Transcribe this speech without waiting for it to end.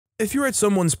If you're at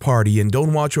someone's party and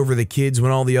don't watch over the kids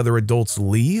when all the other adults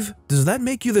leave, does that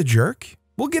make you the jerk?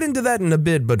 We'll get into that in a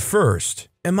bit, but first,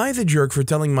 am I the jerk for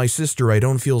telling my sister I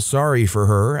don't feel sorry for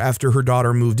her after her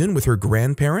daughter moved in with her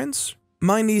grandparents?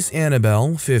 My niece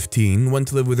Annabelle, 15, went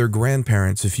to live with her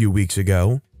grandparents a few weeks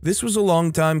ago. This was a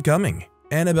long time coming.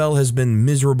 Annabelle has been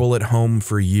miserable at home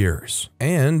for years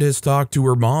and has talked to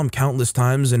her mom countless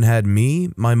times and had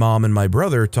me, my mom, and my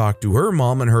brother talk to her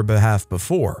mom on her behalf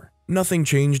before. Nothing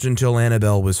changed until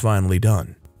Annabelle was finally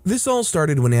done. This all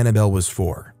started when Annabelle was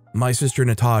 4. My sister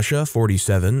Natasha,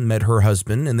 47, met her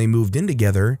husband and they moved in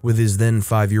together with his then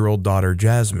 5-year-old daughter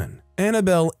Jasmine.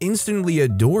 Annabelle instantly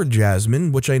adored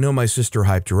Jasmine, which I know my sister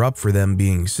hyped her up for them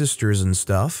being sisters and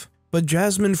stuff. But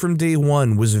Jasmine from day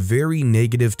one was very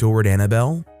negative toward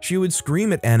Annabelle. She would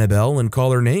scream at Annabelle and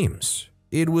call her names.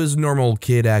 It was normal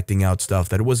kid acting out stuff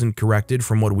that wasn't corrected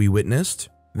from what we witnessed.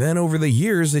 Then over the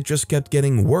years, it just kept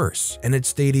getting worse, and it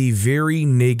stayed a very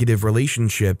negative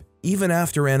relationship even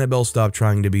after Annabelle stopped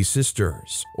trying to be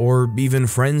sisters, or even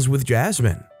friends with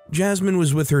Jasmine. Jasmine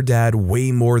was with her dad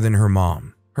way more than her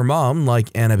mom. Her mom, like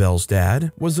Annabelle's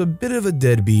dad, was a bit of a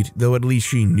deadbeat, though at least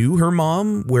she knew her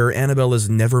mom, where Annabelle has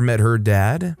never met her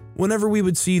dad. Whenever we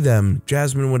would see them,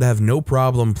 Jasmine would have no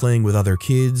problem playing with other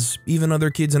kids, even other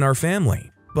kids in our family.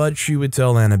 But she would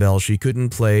tell Annabelle she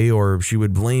couldn't play, or she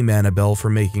would blame Annabelle for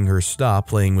making her stop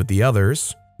playing with the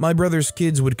others. My brother's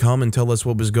kids would come and tell us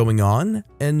what was going on,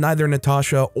 and neither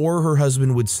Natasha or her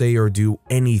husband would say or do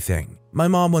anything. My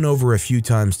mom went over a few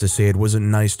times to say it wasn't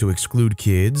nice to exclude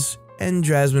kids, and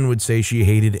Jasmine would say she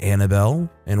hated Annabelle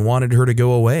and wanted her to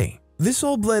go away. This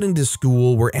all bled into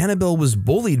school where Annabelle was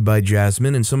bullied by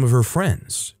Jasmine and some of her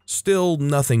friends. Still,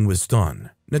 nothing was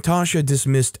done. Natasha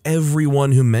dismissed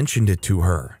everyone who mentioned it to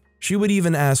her. She would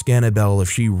even ask Annabelle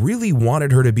if she really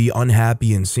wanted her to be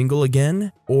unhappy and single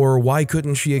again, or why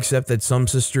couldn't she accept that some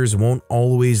sisters won't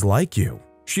always like you.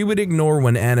 She would ignore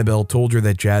when Annabelle told her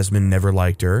that Jasmine never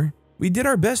liked her. We did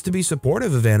our best to be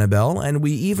supportive of Annabelle, and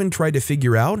we even tried to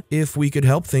figure out if we could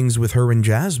help things with her and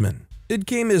Jasmine. It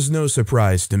came as no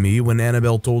surprise to me when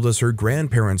Annabelle told us her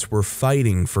grandparents were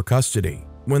fighting for custody.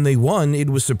 When they won, it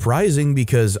was surprising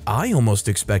because I almost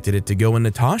expected it to go in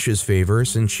Natasha's favor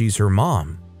since she's her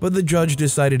mom. But the judge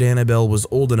decided Annabelle was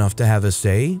old enough to have a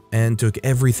say and took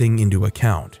everything into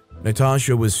account.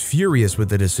 Natasha was furious with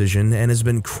the decision and has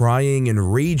been crying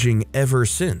and raging ever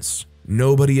since.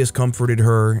 Nobody has comforted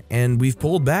her, and we've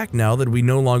pulled back now that we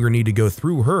no longer need to go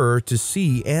through her to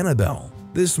see Annabelle.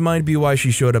 This might be why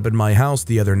she showed up at my house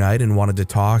the other night and wanted to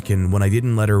talk, and when I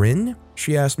didn't let her in,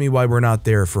 she asked me why we're not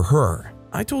there for her.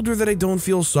 I told her that I don't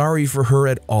feel sorry for her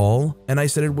at all, and I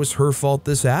said it was her fault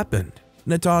this happened.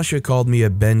 Natasha called me a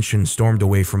bench and stormed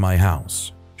away from my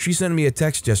house. She sent me a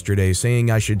text yesterday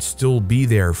saying I should still be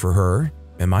there for her.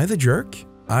 Am I the jerk?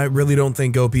 I really don't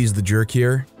think OP's the jerk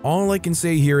here. All I can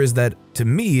say here is that, to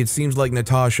me, it seems like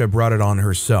Natasha brought it on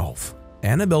herself.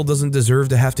 Annabelle doesn't deserve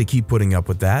to have to keep putting up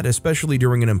with that, especially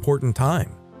during an important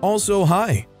time. Also,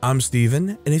 hi, I'm Steven,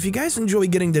 and if you guys enjoy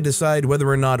getting to decide whether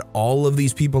or not all of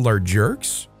these people are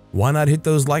jerks, why not hit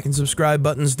those like and subscribe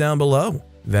buttons down below?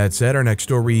 That said, our next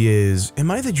story is,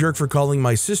 am I the jerk for calling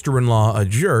my sister-in-law a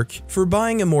jerk for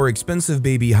buying a more expensive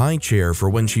baby high chair for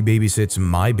when she babysits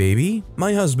my baby?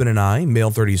 My husband and I,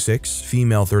 male 36,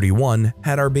 female 31,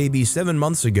 had our baby 7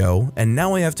 months ago, and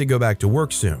now I have to go back to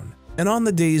work soon. And on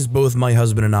the days both my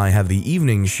husband and I have the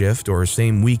evening shift or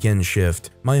same weekend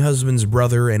shift, my husband's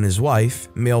brother and his wife,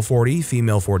 male 40,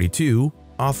 female 42,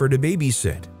 offer to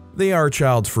babysit. They are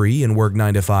child-free and work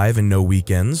 9 to 5 and no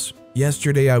weekends.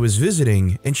 Yesterday I was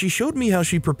visiting and she showed me how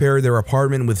she prepared their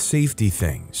apartment with safety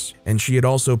things, and she had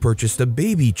also purchased a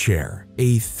baby chair,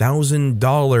 a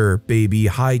 $1,000 baby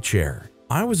high chair.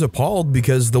 I was appalled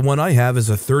because the one I have is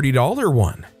a $30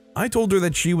 one. I told her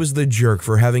that she was the jerk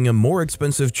for having a more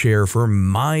expensive chair for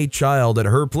my child at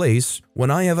her place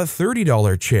when I have a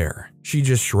 $30 chair. She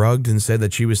just shrugged and said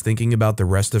that she was thinking about the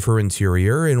rest of her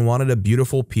interior and wanted a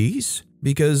beautiful piece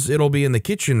because it'll be in the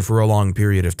kitchen for a long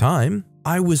period of time.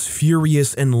 I was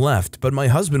furious and left, but my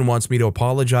husband wants me to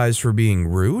apologize for being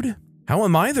rude? How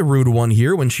am I the rude one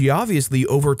here when she obviously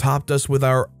overtopped us with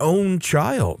our own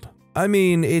child? I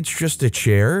mean, it's just a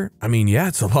chair. I mean, yeah,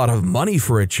 it's a lot of money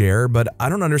for a chair, but I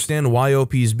don't understand why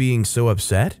OP's being so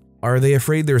upset. Are they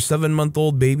afraid their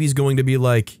 7-month-old baby's going to be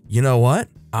like, you know what?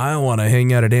 I want to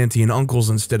hang out at auntie and uncle's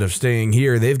instead of staying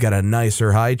here. They've got a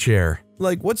nicer high chair.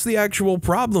 Like, what's the actual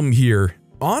problem here?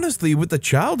 Honestly, with the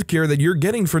childcare that you're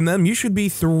getting from them, you should be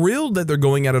thrilled that they're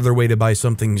going out of their way to buy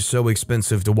something so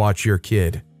expensive to watch your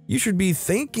kid. You should be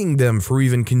thanking them for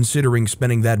even considering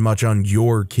spending that much on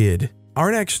your kid. Our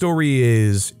next story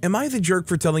is, am I the jerk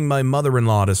for telling my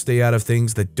mother-in-law to stay out of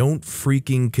things that don't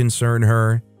freaking concern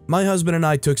her? My husband and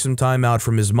I took some time out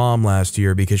from his mom last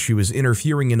year because she was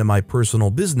interfering into my personal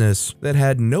business that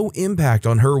had no impact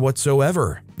on her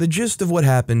whatsoever. The gist of what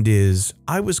happened is,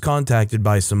 I was contacted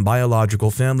by some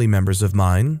biological family members of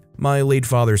mine, my late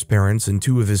father's parents and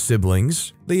 2 of his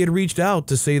siblings. They had reached out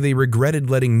to say they regretted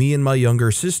letting me and my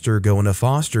younger sister go into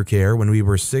foster care when we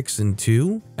were 6 and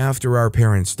 2 after our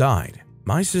parents died.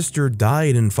 My sister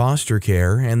died in foster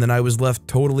care, and then I was left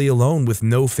totally alone with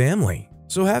no family.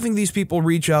 So having these people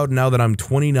reach out now that I'm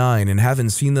 29 and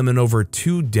haven't seen them in over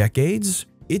 2 decades,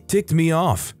 it ticked me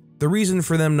off. The reason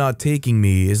for them not taking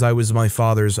me is I was my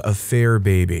father's affair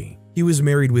baby. He was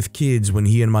married with kids when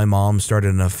he and my mom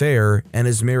started an affair, and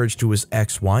his marriage to his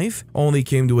ex-wife only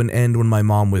came to an end when my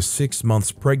mom was 6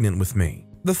 months pregnant with me.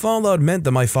 The fallout meant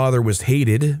that my father was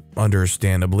hated,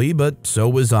 understandably, but so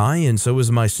was I, and so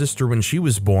was my sister when she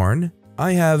was born.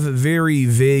 I have very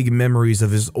vague memories of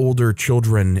his older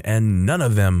children, and none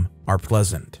of them are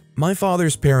pleasant. My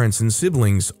father's parents and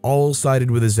siblings all sided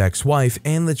with his ex-wife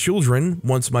and the children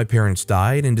once my parents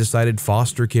died and decided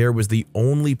foster care was the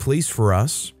only place for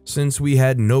us since we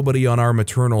had nobody on our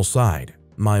maternal side.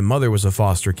 My mother was a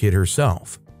foster kid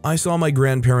herself. I saw my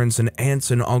grandparents and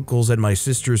aunts and uncles at my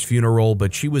sister's funeral,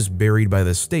 but she was buried by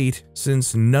the state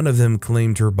since none of them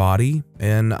claimed her body,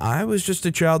 and I was just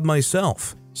a child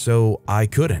myself. So I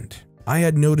couldn't. I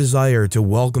had no desire to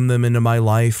welcome them into my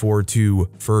life or to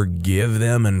forgive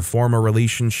them and form a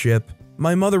relationship.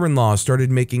 My mother-in-law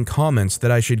started making comments that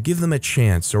I should give them a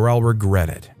chance or I'll regret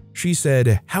it. She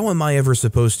said, "How am I ever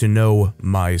supposed to know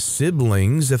my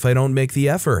siblings if I don't make the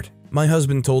effort?" My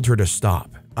husband told her to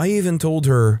stop. I even told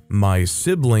her my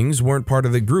siblings weren't part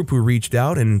of the group who reached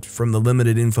out, and from the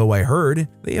limited info I heard,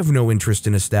 they have no interest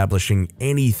in establishing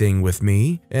anything with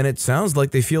me, and it sounds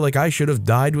like they feel like I should have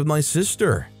died with my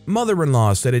sister.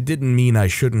 Mother-in-law said it didn't mean I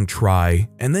shouldn't try,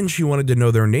 and then she wanted to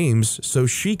know their names so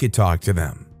she could talk to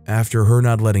them. After her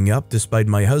not letting up despite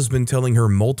my husband telling her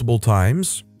multiple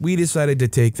times, we decided to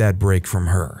take that break from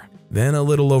her. Then a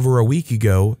little over a week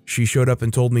ago, she showed up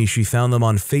and told me she found them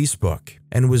on Facebook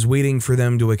and was waiting for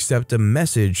them to accept a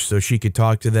message so she could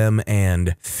talk to them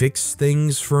and fix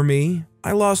things for me.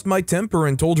 I lost my temper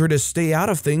and told her to stay out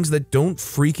of things that don't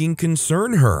freaking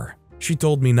concern her. She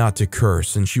told me not to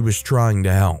curse and she was trying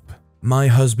to help. My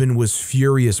husband was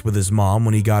furious with his mom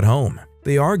when he got home.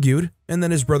 They argued, and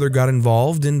then his brother got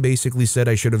involved and basically said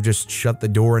I should have just shut the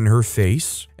door in her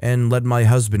face and let my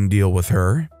husband deal with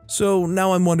her. So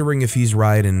now I'm wondering if he's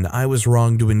right and I was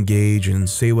wrong to engage and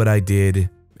say what I did.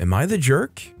 Am I the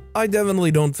jerk? I definitely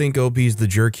don't think OP's the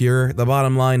jerk here. The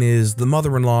bottom line is the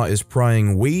mother-in-law is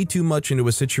prying way too much into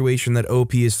a situation that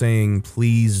OP is saying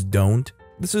please don't.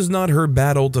 This is not her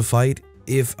battle to fight.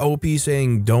 If OP's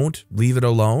saying don't, leave it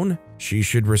alone, she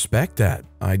should respect that.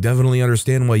 I definitely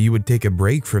understand why you would take a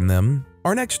break from them.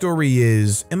 Our next story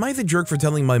is, am I the jerk for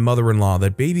telling my mother-in-law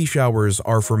that baby showers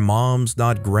are for moms,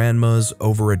 not grandmas,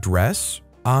 over a dress?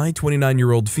 I,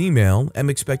 29-year-old female,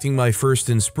 am expecting my first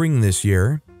in spring this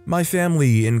year. My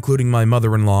family, including my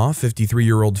mother-in-law,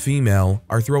 53-year-old female,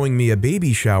 are throwing me a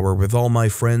baby shower with all my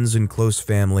friends and close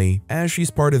family. As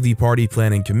she's part of the party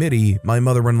planning committee, my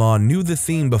mother-in-law knew the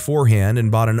theme beforehand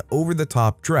and bought an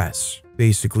over-the-top dress,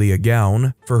 basically a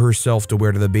gown, for herself to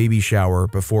wear to the baby shower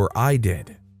before I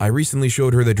did. I recently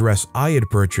showed her the dress I had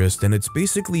purchased, and it's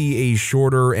basically a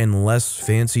shorter and less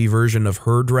fancy version of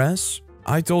her dress.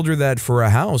 I told her that for a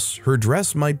house, her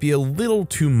dress might be a little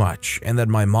too much, and that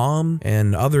my mom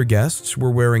and other guests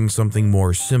were wearing something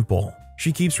more simple.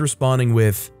 She keeps responding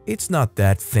with, "It's not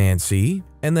that fancy,"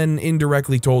 and then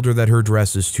indirectly told her that her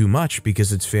dress is too much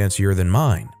because it's fancier than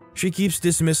mine. She keeps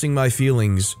dismissing my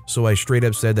feelings, so I straight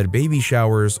up said that baby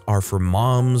showers are for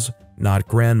moms, not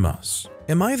grandmas.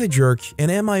 Am I the jerk,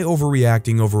 and am I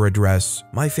overreacting over a dress?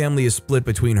 My family is split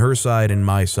between her side and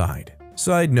my side.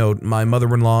 Side note, my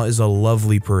mother-in-law is a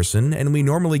lovely person and we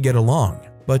normally get along,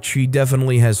 but she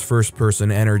definitely has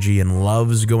first-person energy and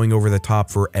loves going over the top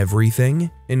for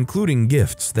everything, including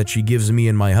gifts that she gives me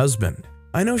and my husband.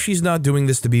 I know she's not doing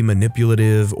this to be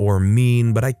manipulative or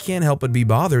mean, but I can't help but be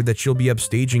bothered that she'll be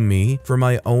upstaging me for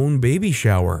my own baby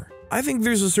shower. I think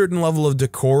there's a certain level of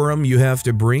decorum you have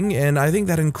to bring, and I think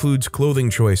that includes clothing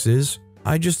choices.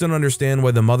 I just don't understand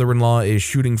why the mother-in-law is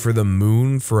shooting for the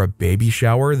moon for a baby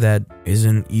shower that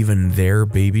isn't even their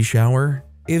baby shower.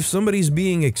 If somebody's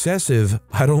being excessive,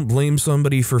 I don't blame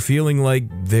somebody for feeling like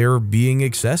they're being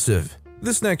excessive.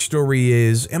 This next story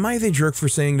is, am I the jerk for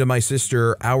saying to my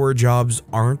sister, our jobs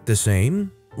aren't the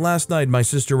same? Last night, my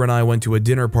sister and I went to a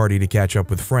dinner party to catch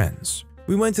up with friends.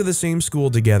 We went to the same school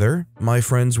together. My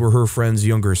friends were her friend's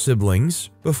younger siblings.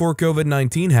 Before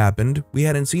COVID-19 happened, we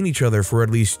hadn't seen each other for at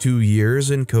least 2 years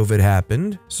and COVID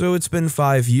happened, so it's been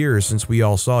 5 years since we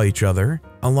all saw each other.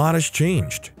 A lot has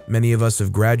changed. Many of us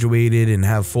have graduated and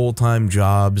have full-time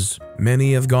jobs.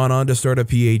 Many have gone on to start a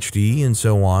PhD and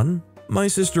so on. My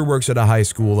sister works at a high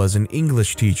school as an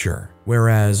English teacher,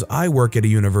 whereas I work at a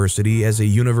university as a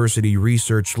university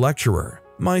research lecturer.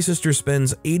 My sister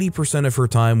spends 80% of her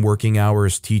time working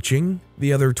hours teaching.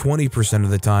 The other 20% of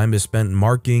the time is spent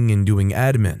marking and doing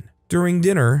admin. During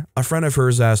dinner, a friend of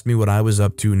hers asked me what I was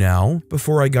up to now.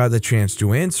 Before I got the chance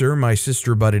to answer, my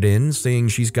sister butted in, saying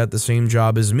she's got the same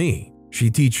job as me.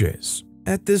 She teaches.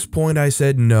 At this point, I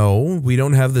said no, we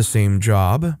don't have the same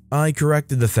job. I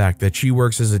corrected the fact that she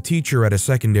works as a teacher at a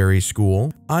secondary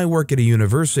school. I work at a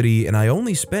university and I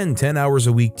only spend 10 hours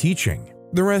a week teaching.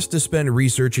 The rest is spent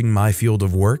researching my field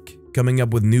of work, coming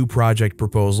up with new project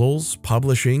proposals,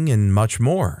 publishing, and much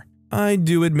more. I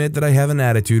do admit that I have an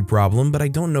attitude problem, but I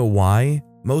don't know why.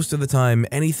 Most of the time,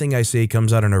 anything I say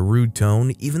comes out in a rude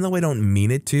tone, even though I don't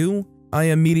mean it to. I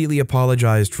immediately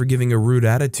apologized for giving a rude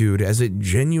attitude as it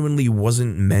genuinely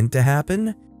wasn't meant to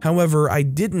happen. However, I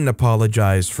didn't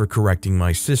apologize for correcting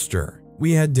my sister.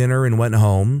 We had dinner and went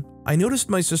home. I noticed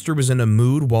my sister was in a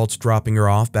mood whilst dropping her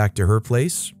off back to her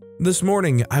place. This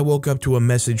morning, I woke up to a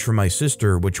message from my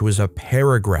sister, which was a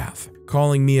paragraph,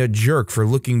 calling me a jerk for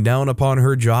looking down upon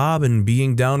her job and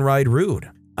being downright rude.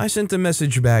 I sent a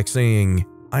message back saying,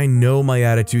 I know my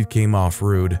attitude came off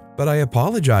rude, but I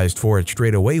apologized for it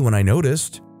straight away when I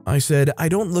noticed. I said, I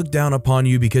don't look down upon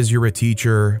you because you're a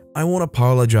teacher. I won't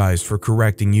apologize for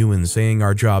correcting you and saying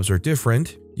our jobs are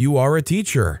different. You are a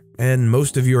teacher, and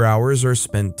most of your hours are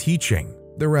spent teaching.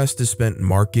 The rest is spent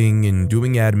marking and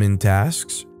doing admin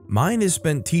tasks. Mine is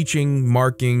spent teaching,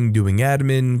 marking, doing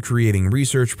admin, creating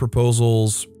research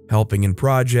proposals, helping in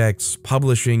projects,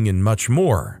 publishing, and much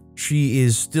more. She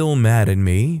is still mad at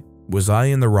me. Was I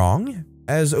in the wrong?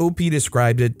 As OP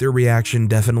described it, their reaction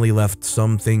definitely left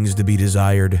some things to be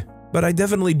desired. But I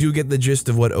definitely do get the gist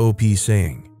of what OP's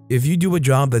saying. If you do a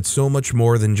job that's so much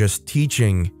more than just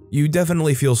teaching, you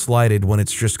definitely feel slighted when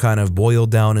it's just kind of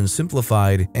boiled down and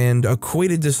simplified and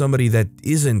equated to somebody that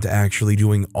isn't actually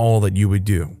doing all that you would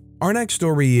do. Our next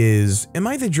story is, am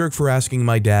I the jerk for asking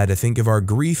my dad to think of our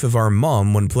grief of our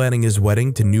mom when planning his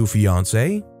wedding to new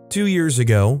fiancé? 2 years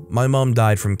ago, my mom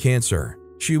died from cancer.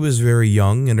 She was very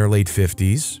young, in her late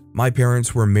 50s. My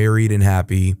parents were married and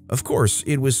happy. Of course,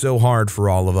 it was so hard for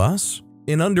all of us.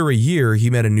 In under a year,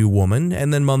 he met a new woman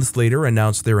and then months later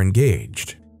announced they're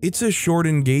engaged. It's a short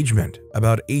engagement,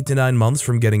 about 8 to 9 months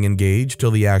from getting engaged till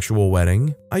the actual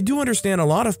wedding. I do understand a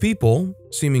lot of people,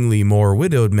 seemingly more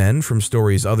widowed men from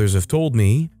stories others have told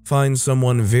me, find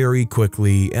someone very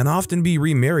quickly and often be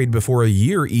remarried before a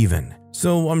year even.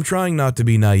 So I'm trying not to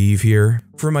be naive here.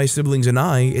 For my siblings and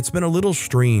I, it's been a little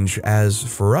strange as,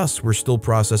 for us, we're still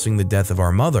processing the death of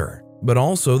our mother. But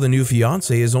also, the new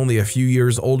fiancé is only a few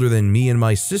years older than me and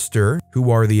my sister,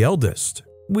 who are the eldest.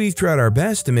 We've tried our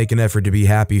best to make an effort to be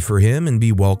happy for him and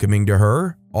be welcoming to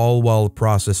her, all while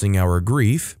processing our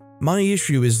grief. My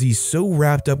issue is he's so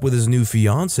wrapped up with his new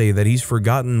fiancé that he's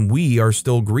forgotten we are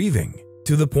still grieving.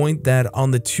 To the point that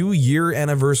on the 2-year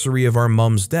anniversary of our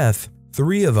mom's death,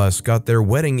 3 of us got their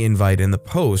wedding invite in the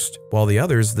post, while the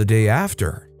others the day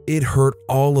after. It hurt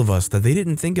all of us that they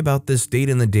didn't think about this date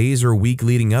in the days or week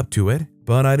leading up to it,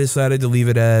 but I decided to leave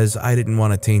it as I didn't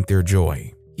want to taint their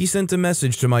joy. He sent a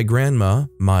message to my grandma,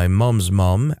 my mom's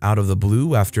mom, out of the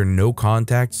blue after no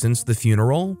contact since the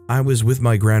funeral. I was with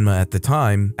my grandma at the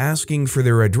time, asking for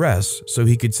their address so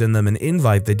he could send them an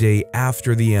invite the day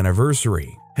after the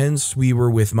anniversary. Hence, we were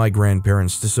with my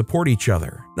grandparents to support each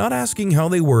other, not asking how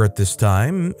they were at this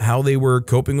time, how they were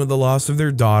coping with the loss of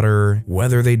their daughter,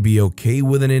 whether they'd be okay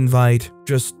with an invite,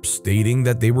 just stating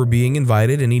that they were being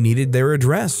invited and he needed their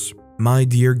address. My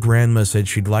dear grandma said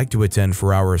she'd like to attend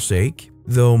for our sake,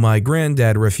 though my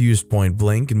granddad refused point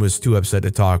blank and was too upset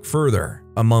to talk further.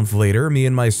 A month later, me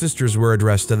and my sisters were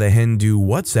addressed to the Hindu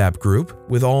WhatsApp group,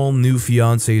 with all new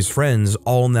fiancé's friends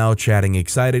all now chatting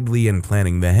excitedly and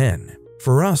planning the hen.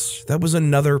 For us, that was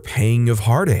another pang of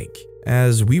heartache,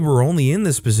 as we were only in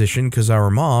this position because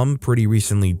our mom pretty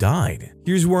recently died.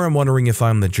 Here's where I'm wondering if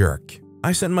I'm the jerk.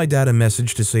 I sent my dad a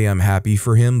message to say I'm happy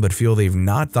for him but feel they've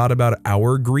not thought about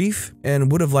our grief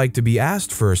and would have liked to be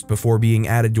asked first before being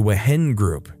added to a hen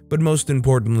group, but most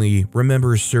importantly,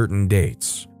 remember certain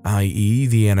dates, i.e.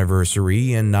 the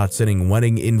anniversary, and not sending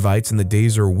wedding invites in the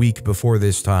days or week before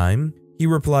this time. He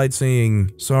replied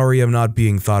saying, "Sorry, I'm not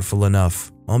being thoughtful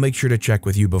enough. I'll make sure to check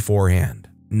with you beforehand."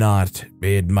 Not,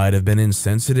 it might have been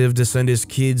insensitive to send his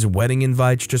kids wedding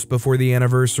invites just before the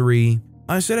anniversary.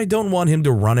 I said I don't want him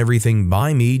to run everything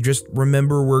by me, just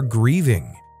remember we're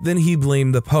grieving. Then he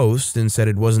blamed the post and said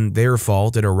it wasn't their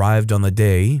fault it arrived on the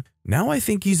day. Now I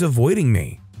think he's avoiding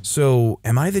me. So,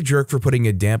 am I the jerk for putting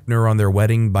a dampener on their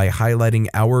wedding by highlighting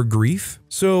our grief?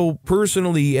 So,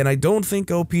 personally, and I don't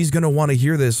think OP's gonna want to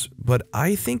hear this, but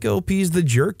I think OP's the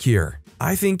jerk here.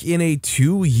 I think in a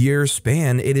 2-year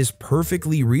span, it is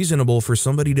perfectly reasonable for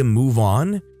somebody to move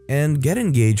on and get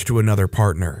engaged to another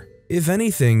partner. If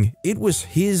anything, it was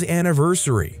his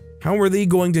anniversary. How are they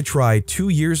going to try 2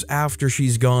 years after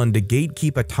she's gone to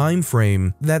gatekeep a time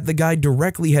frame that the guy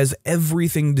directly has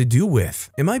everything to do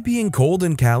with? Am I being cold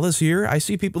and callous here? I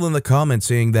see people in the comments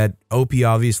saying that OP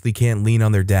obviously can't lean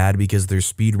on their dad because they're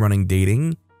speedrunning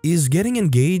dating. Is getting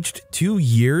engaged 2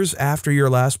 years after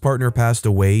your last partner passed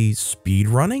away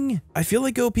speedrunning? I feel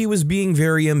like OP was being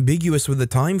very ambiguous with the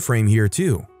time frame here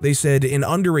too. They said in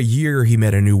under a year he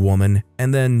met a new woman,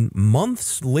 and then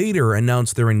months later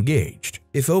announced they're engaged.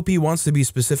 If OP wants to be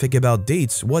specific about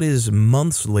dates, what is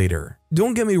months later?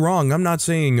 Don't get me wrong, I'm not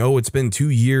saying, oh, it's been 2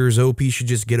 years, OP should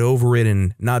just get over it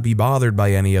and not be bothered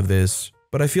by any of this.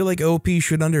 But I feel like OP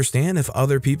should understand if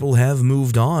other people have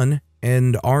moved on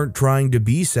and aren't trying to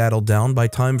be saddled down by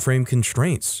time frame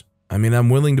constraints. I mean,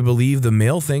 I'm willing to believe the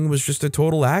mail thing was just a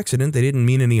total accident, they didn't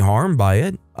mean any harm by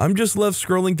it. I'm just left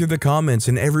scrolling through the comments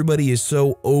and everybody is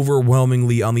so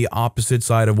overwhelmingly on the opposite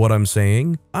side of what I'm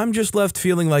saying. I'm just left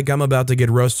feeling like I'm about to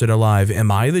get roasted alive. Am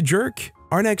I the jerk?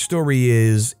 Our next story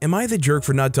is, am I the jerk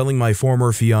for not telling my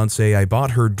former fiancé I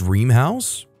bought her dream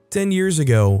house? 10 years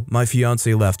ago, my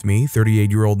fiancé left me,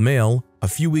 38-year-old male, a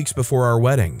few weeks before our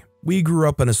wedding. We grew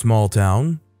up in a small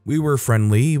town. We were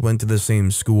friendly, went to the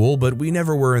same school, but we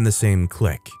never were in the same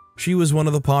clique. She was one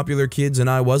of the popular kids and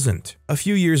I wasn't. A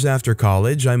few years after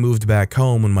college, I moved back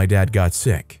home when my dad got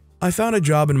sick. I found a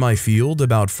job in my field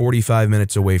about 45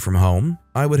 minutes away from home.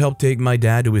 I would help take my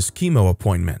dad to his chemo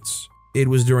appointments. It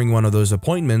was during one of those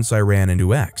appointments I ran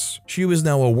into X. She was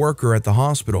now a worker at the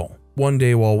hospital. One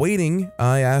day while waiting,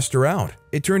 I asked her out.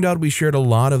 It turned out we shared a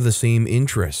lot of the same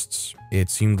interests. It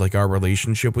seemed like our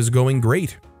relationship was going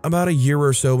great. About a year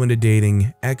or so into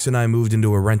dating, X and I moved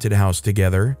into a rented house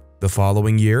together. The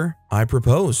following year, I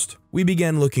proposed. We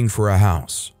began looking for a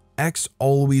house. X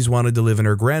always wanted to live in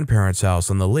her grandparents'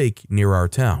 house on the lake near our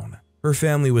town. Her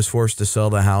family was forced to sell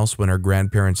the house when her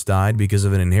grandparents died because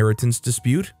of an inheritance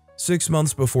dispute. 6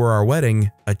 months before our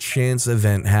wedding, a chance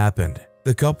event happened.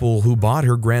 The couple who bought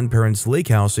her grandparents' lake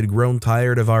house had grown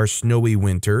tired of our snowy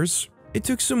winters. It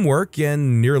took some work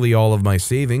and nearly all of my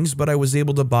savings, but I was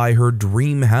able to buy her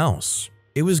dream house.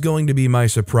 It was going to be my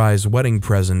surprise wedding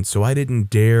present, so I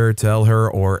didn't dare tell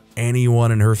her or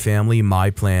anyone in her family my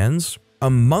plans. A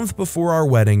month before our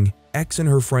wedding, X and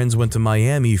her friends went to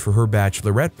Miami for her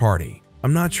bachelorette party.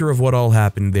 I'm not sure of what all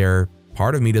happened there.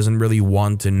 Part of me doesn't really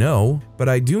want to know, but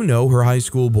I do know her high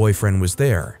school boyfriend was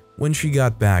there. When she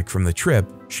got back from the trip,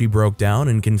 she broke down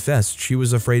and confessed she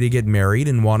was afraid to get married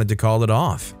and wanted to call it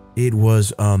off. It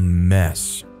was a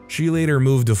mess. She later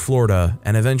moved to Florida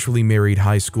and eventually married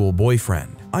high school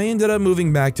boyfriend. I ended up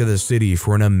moving back to the city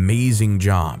for an amazing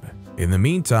job. In the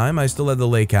meantime, I still had the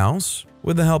lake house.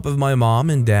 With the help of my mom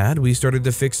and dad, we started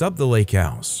to fix up the lake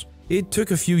house. It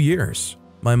took a few years.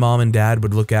 My mom and dad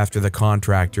would look after the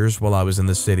contractors while I was in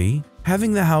the city.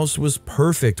 Having the house was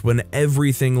perfect when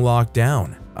everything locked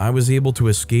down. I was able to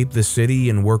escape the city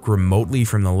and work remotely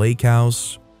from the lake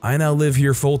house. I now live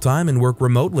here full-time and work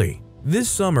remotely.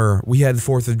 This summer, we had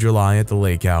 4th of July at the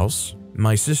lake house.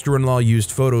 My sister-in-law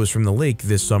used photos from the lake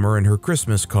this summer in her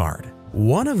Christmas card.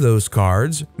 One of those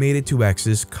cards made it to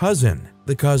X's cousin.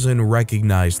 The cousin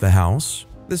recognized the house.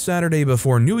 The Saturday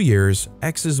before New Year's,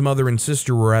 X's mother and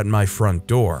sister were at my front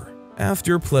door.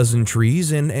 After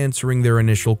pleasantries and answering their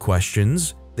initial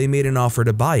questions, they made an offer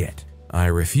to buy it. I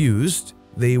refused.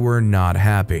 They were not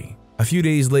happy. A few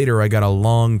days later, I got a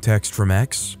long text from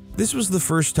X. This was the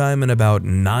first time in about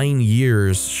 9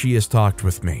 years she has talked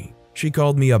with me. She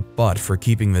called me a butt for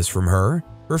keeping this from her.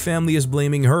 Her family is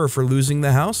blaming her for losing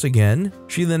the house again.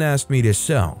 She then asked me to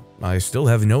sell. I still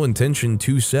have no intention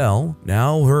to sell.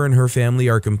 Now her and her family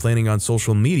are complaining on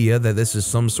social media that this is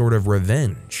some sort of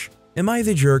revenge. Am I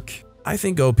the jerk? I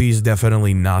think OP's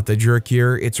definitely not the jerk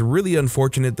here. It's really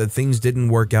unfortunate that things didn't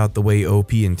work out the way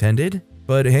OP intended.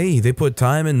 But hey, they put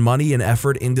time and money and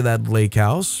effort into that lake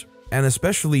house. And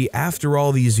especially after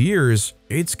all these years,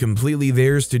 it's completely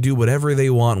theirs to do whatever they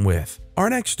want with. Our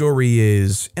next story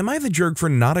is, am I the jerk for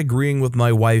not agreeing with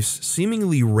my wife's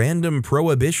seemingly random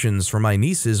prohibitions for my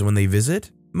nieces when they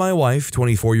visit? My wife,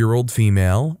 24-year-old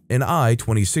female, and I,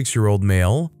 26-year-old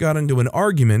male, got into an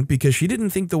argument because she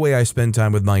didn't think the way I spent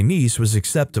time with my niece was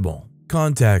acceptable.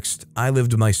 Context: I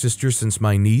lived with my sister since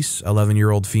my niece,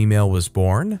 11-year-old female, was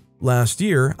born. Last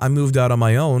year, I moved out on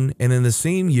my own, and in the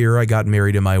same year I got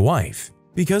married to my wife.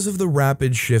 Because of the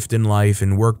rapid shift in life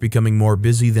and work becoming more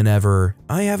busy than ever,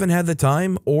 I haven't had the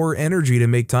time or energy to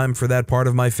make time for that part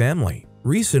of my family.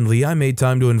 Recently, I made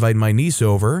time to invite my niece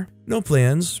over. No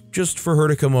plans, just for her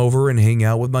to come over and hang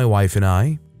out with my wife and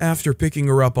I. After picking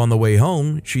her up on the way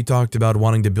home, she talked about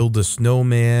wanting to build a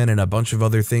snowman and a bunch of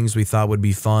other things we thought would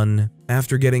be fun.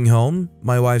 After getting home,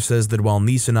 my wife says that while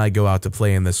niece and I go out to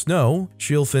play in the snow,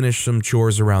 she'll finish some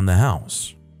chores around the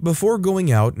house. Before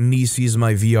going out, niece sees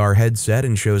my VR headset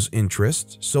and shows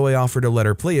interest, so I offer to let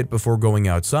her play it before going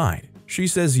outside. She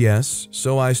says yes,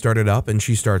 so I start it up and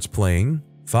she starts playing.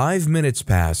 5 minutes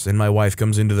pass and my wife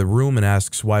comes into the room and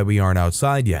asks why we aren't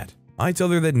outside yet. I tell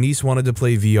her that niece wanted to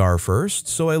play VR first,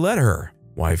 so I let her.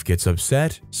 Wife gets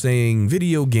upset, saying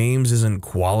video games isn't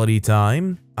quality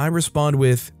time. I respond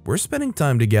with, we're spending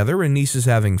time together and niece is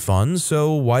having fun,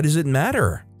 so why does it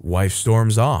matter? Wife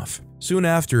storms off. Soon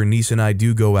after, niece and I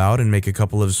do go out and make a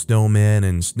couple of snowmen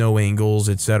and snow angles,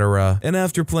 etc. And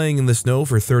after playing in the snow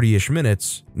for 30-ish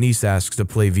minutes, niece asks to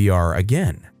play VR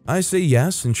again. I say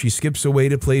yes, and she skips away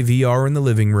to play VR in the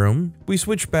living room. We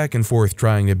switch back and forth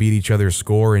trying to beat each other's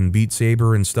score in Beat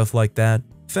Saber and stuff like that.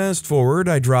 Fast forward,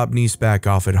 I drop niece back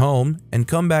off at home and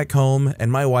come back home,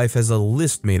 and my wife has a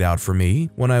list made out for me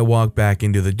when I walk back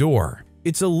into the door.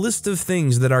 It's a list of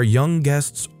things that our young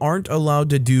guests aren't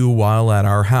allowed to do while at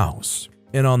our house.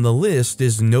 And on the list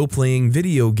is no playing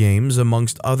video games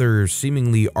amongst other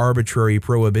seemingly arbitrary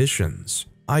prohibitions.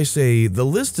 I say, the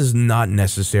list is not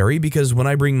necessary because when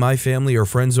I bring my family or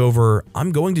friends over,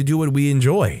 I'm going to do what we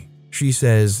enjoy. She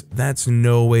says, that's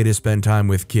no way to spend time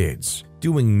with kids.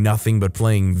 Doing nothing but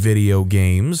playing video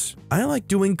games. I like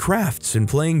doing crafts and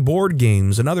playing board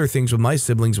games and other things with my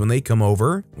siblings when they come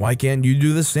over. Why can't you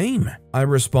do the same? I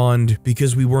respond,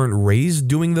 because we weren't raised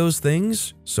doing those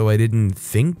things, so I didn't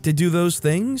think to do those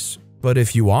things. But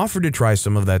if you offered to try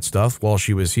some of that stuff while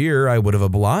she was here, I would have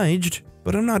obliged.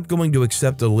 But I'm not going to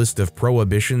accept a list of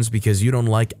prohibitions because you don't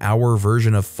like our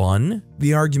version of fun.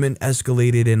 The argument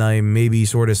escalated and I maybe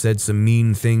sort of said some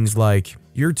mean things like,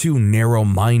 you're too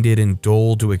narrow-minded and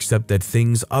dull to accept that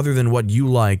things other than what you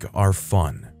like are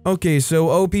fun. Okay, so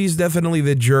OP's definitely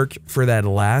the jerk for that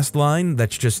last line.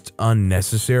 That's just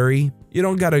unnecessary. You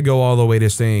don't gotta go all the way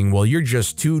to saying, well, you're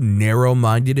just too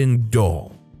narrow-minded and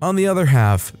dull. On the other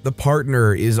half, the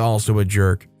partner is also a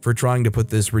jerk for trying to put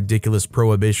this ridiculous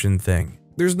prohibition thing.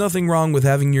 There's nothing wrong with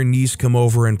having your niece come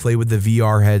over and play with the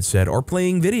VR headset or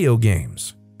playing video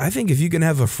games. I think if you can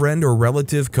have a friend or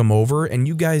relative come over and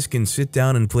you guys can sit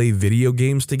down and play video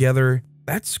games together,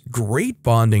 that's great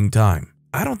bonding time.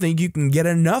 I don't think you can get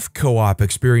enough co-op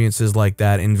experiences like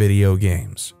that in video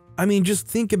games. I mean, just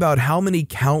think about how many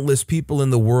countless people in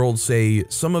the world say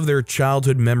some of their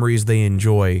childhood memories they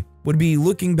enjoy would be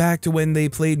looking back to when they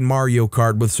played Mario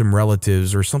Kart with some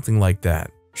relatives or something like that.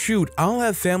 Shoot, I'll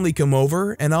have family come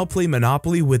over and I'll play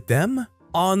Monopoly with them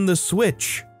on the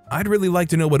Switch. I'd really like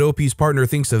to know what OP's partner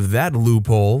thinks of that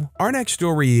loophole. Our next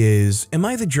story is, am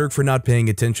I the jerk for not paying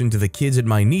attention to the kids at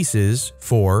my niece's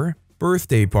 4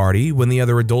 birthday party when the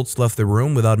other adults left the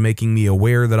room without making me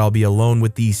aware that I'll be alone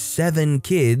with the 7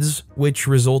 kids, which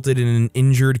resulted in an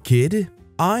injured kid?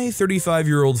 I,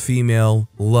 35-year-old female,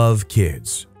 love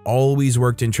kids. Always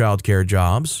worked in childcare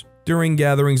jobs. During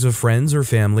gatherings of friends or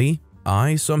family,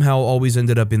 I somehow always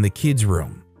ended up in the kids'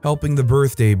 room, helping the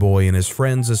birthday boy and his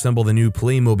friends assemble the new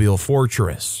Playmobil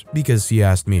fortress because he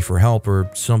asked me for help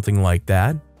or something like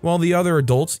that, while the other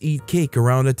adults eat cake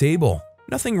around a table.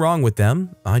 Nothing wrong with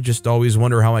them. I just always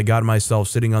wonder how I got myself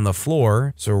sitting on the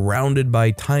floor, surrounded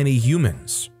by tiny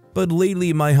humans. But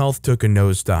lately my health took a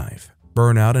nosedive.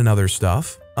 Burnout and other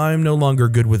stuff. I'm no longer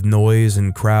good with noise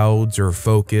and crowds or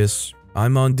focus.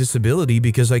 I'm on disability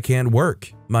because I can't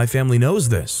work. My family knows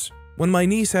this. When my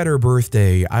niece had her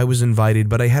birthday, I was invited,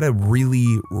 but I had a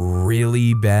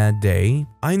really bad day.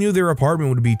 I knew their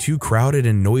apartment would be too crowded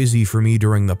and noisy for me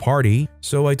during the party,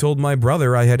 so I told my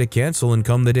brother I had to cancel and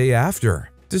come the day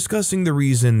after. Discussing the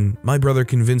reason, my brother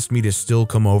convinced me to still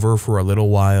come over for a little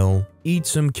while, eat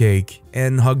some cake,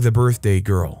 and hug the birthday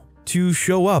girl, to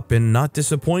show up and not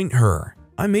disappoint her.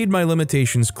 I made my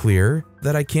limitations clear,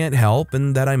 that I can't help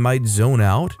and that I might zone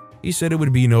out. He said it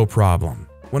would be no problem.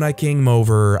 When I came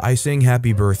over, I sang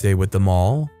happy birthday with them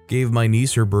all, gave my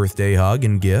niece her birthday hug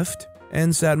and gift,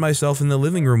 and sat myself in the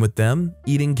living room with them,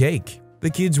 eating cake. The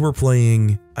kids were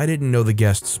playing. I didn't know the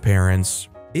guests' parents.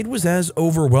 It was as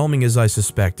overwhelming as I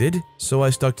suspected, so I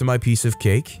stuck to my piece of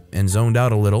cake and zoned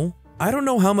out a little. I don't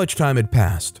know how much time had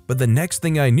passed, but the next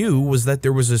thing I knew was that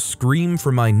there was a scream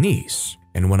from my niece,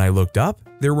 and when I looked up,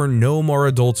 there were no more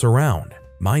adults around.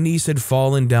 My niece had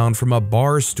fallen down from a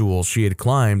bar stool she had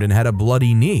climbed and had a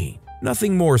bloody knee.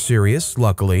 Nothing more serious,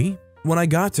 luckily. When I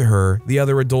got to her, the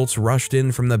other adults rushed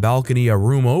in from the balcony a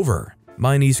room over.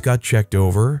 My niece got checked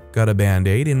over, got a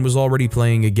band-aid, and was already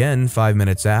playing again 5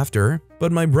 minutes after,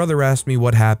 but my brother asked me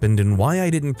what happened and why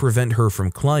I didn't prevent her from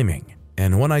climbing.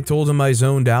 And when I told him I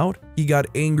zoned out, he got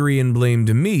angry and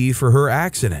blamed me for her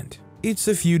accident. It's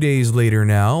a few days later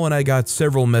now, and I got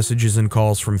several messages and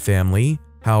calls from family,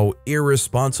 how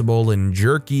irresponsible and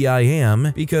jerky I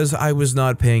am because I was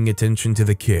not paying attention to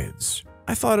the kids.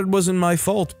 I thought it wasn't my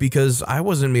fault because I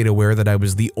wasn't made aware that I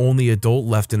was the only adult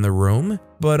left in the room,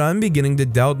 but I'm beginning to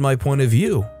doubt my point of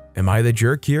view. Am I the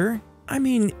jerk here? I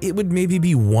mean, it would maybe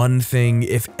be one thing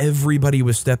if everybody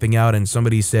was stepping out and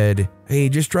somebody said, "Hey,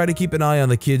 just try to keep an eye on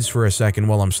the kids for a second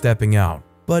while I'm stepping out."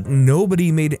 But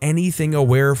nobody made anything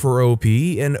aware for OP,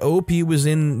 and OP was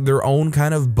in their own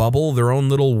kind of bubble, their own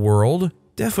little world.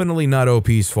 Definitely not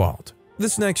OP's fault.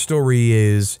 This next story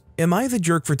is, am I the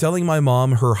jerk for telling my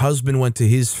mom her husband went to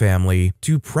his family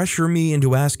to pressure me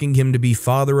into asking him to be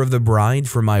father of the bride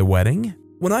for my wedding?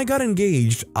 When I got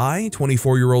engaged, I,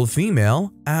 24-year-old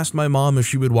female, asked my mom if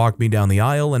she would walk me down the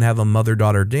aisle and have a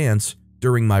mother-daughter dance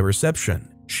during my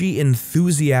reception. She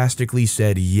enthusiastically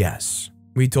said yes.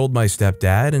 We told my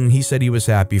stepdad and he said he was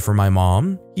happy for my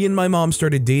mom. He and my mom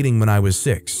started dating when I was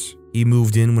 6. He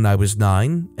moved in when I was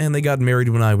 9 and they got married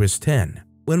when I was 10.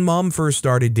 When mom first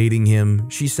started dating him,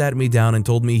 she sat me down and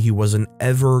told me he wasn't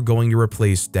ever going to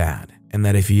replace dad, and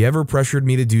that if he ever pressured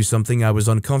me to do something I was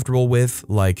uncomfortable with,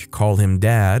 like call him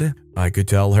dad, I could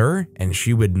tell her and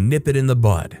she would nip it in the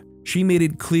bud. She made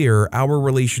it clear our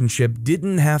relationship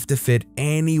didn't have to fit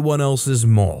anyone else's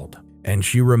mold, and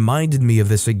she reminded me of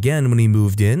this again when he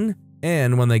moved in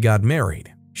and when they got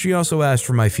married. She also asked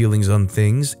for my feelings on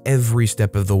things every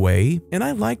step of the way, and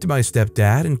I liked my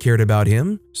stepdad and cared about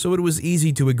him, so it was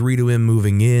easy to agree to him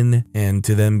moving in and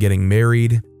to them getting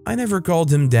married. I never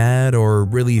called him dad or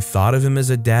really thought of him as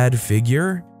a dad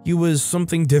figure. He was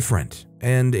something different,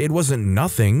 and it wasn't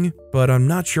nothing, but I'm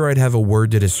not sure I'd have a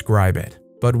word to describe it.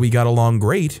 But we got along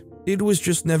great. It was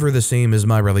just never the same as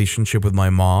my relationship with my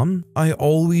mom. I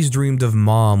always dreamed of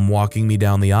mom walking me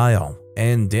down the aisle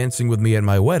and dancing with me at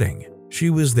my wedding. She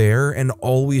was there and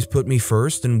always put me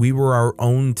first, and we were our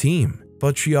own team.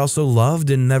 But she also loved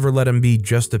and never let him be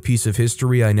just a piece of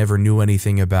history I never knew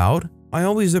anything about. I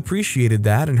always appreciated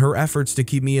that and her efforts to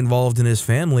keep me involved in his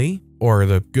family, or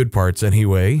the good parts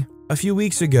anyway. A few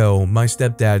weeks ago, my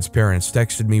stepdad's parents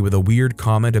texted me with a weird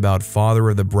comment about father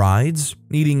of the brides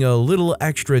needing a little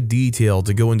extra detail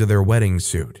to go into their wedding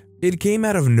suit. It came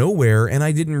out of nowhere and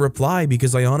I didn't reply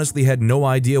because I honestly had no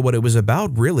idea what it was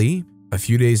about, really. A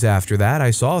few days after that,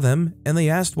 I saw them, and they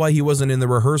asked why he wasn't in the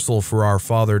rehearsal for our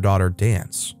father-daughter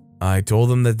dance. I told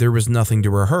them that there was nothing to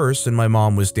rehearse and my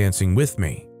mom was dancing with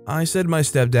me. I said my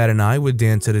stepdad and I would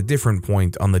dance at a different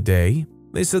point on the day.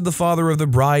 They said the father of the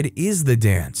bride is the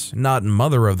dance, not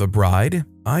mother of the bride.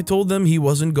 I told them he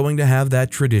wasn't going to have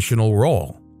that traditional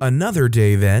role. Another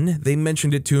day then, they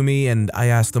mentioned it to me and I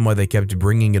asked them why they kept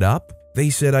bringing it up. They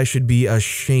said I should be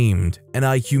ashamed, and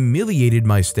I humiliated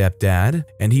my stepdad,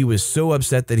 and he was so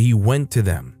upset that he went to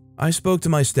them. I spoke to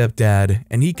my stepdad,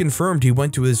 and he confirmed he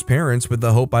went to his parents with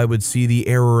the hope I would see the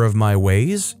error of my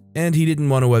ways, and he didn't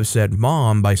want to upset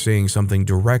mom by saying something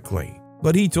directly.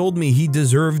 But he told me he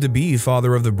deserved to be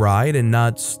father of the bride and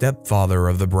not stepfather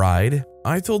of the bride.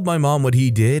 I told my mom what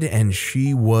he did, and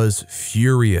she was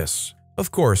furious. Of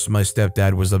course, my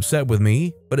stepdad was upset with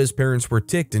me, but his parents were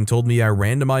ticked and told me I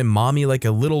ran to my mommy like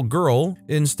a little girl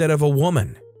instead of a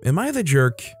woman. Am I the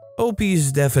jerk?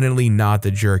 OP's definitely not the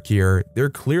jerk here. They're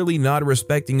clearly not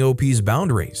respecting OP's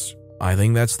boundaries. I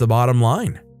think that's the bottom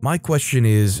line. My question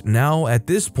is, now at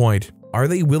this point, are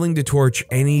they willing to torch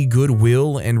any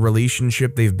goodwill and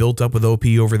relationship they've built up with OP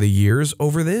over the years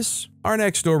over this? Our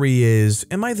next story is,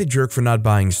 am I the jerk for not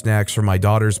buying snacks for my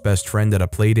daughter's best friend at a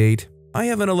playdate? I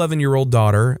have an 11-year-old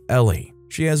daughter, Ellie.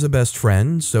 She has a best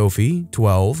friend, Sophie,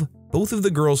 12. Both of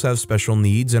the girls have special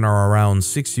needs and are around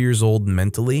 6 years old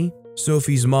mentally.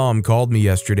 Sophie's mom called me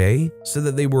yesterday, said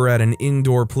that they were at an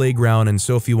indoor playground and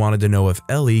Sophie wanted to know if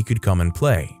Ellie could come and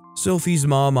play. Sophie's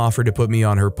mom offered to put me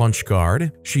on her punch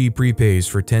card. She prepays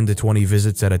for 10 to 20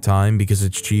 visits at a time because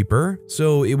it's cheaper,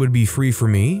 so it would be free for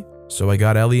me. So I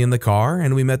got Ellie in the car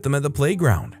and we met them at the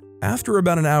playground. After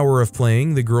about an hour of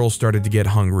playing, the girls started to get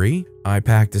hungry. I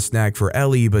packed a snack for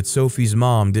Ellie, but Sophie's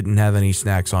mom didn't have any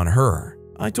snacks on her.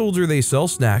 I told her they sell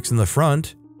snacks in the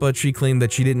front, but she claimed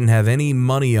that she didn't have any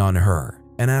money on her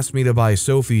and asked me to buy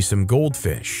Sophie some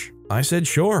goldfish. I said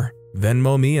sure,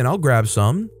 Venmo me and I'll grab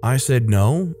some. I said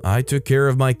no, I took care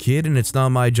of my kid and it's not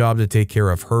my job to take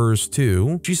care of hers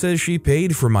too. She says she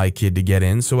paid for my kid to get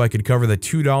in so I could cover the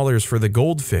 $2 for the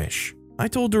goldfish. I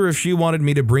told her if she wanted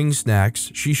me to bring snacks,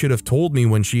 she should have told me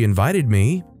when she invited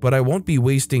me, but I won't be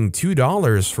wasting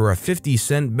 $2 for a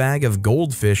 50-cent bag of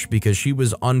goldfish because she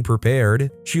was unprepared.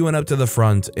 She went up to the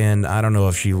front and I don't know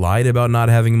if she lied about not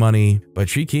having money, but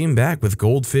she came back with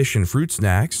goldfish and fruit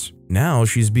snacks. Now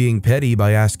she's being petty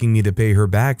by asking me to pay her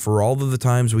back for all of the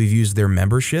times we've used their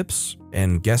memberships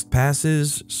and guest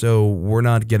passes, so we're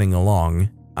not getting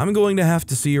along. I'm going to have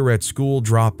to see her at school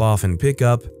drop-off and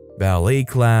pick-up, ballet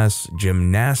class,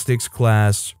 gymnastics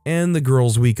class, and the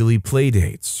girls' weekly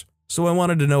playdates. So I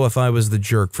wanted to know if I was the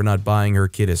jerk for not buying her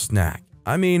kid a snack.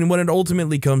 I mean, when it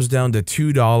ultimately comes down to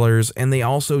 $2 and they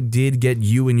also did get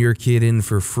you and your kid in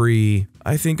for free,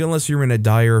 I think unless you're in a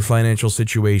dire financial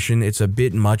situation, it's a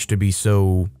bit much to be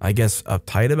so, I guess,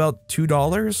 uptight about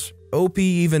 $2. OP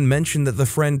even mentioned that the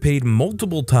friend paid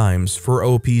multiple times for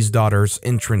OP's daughter's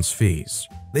entrance fees.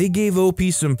 They gave OP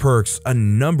some perks a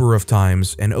number of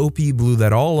times and OP blew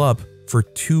that all up for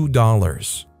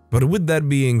 $2. But with that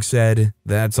being said,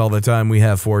 that's all the time we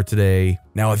have for today.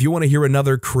 Now, if you want to hear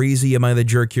another crazy Am I the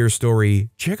Jerk Here story,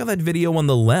 check out that video on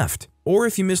the left. Or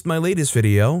if you missed my latest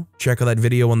video, check out that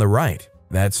video on the right.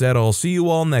 That said, I'll see you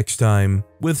all next time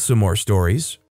with some more stories.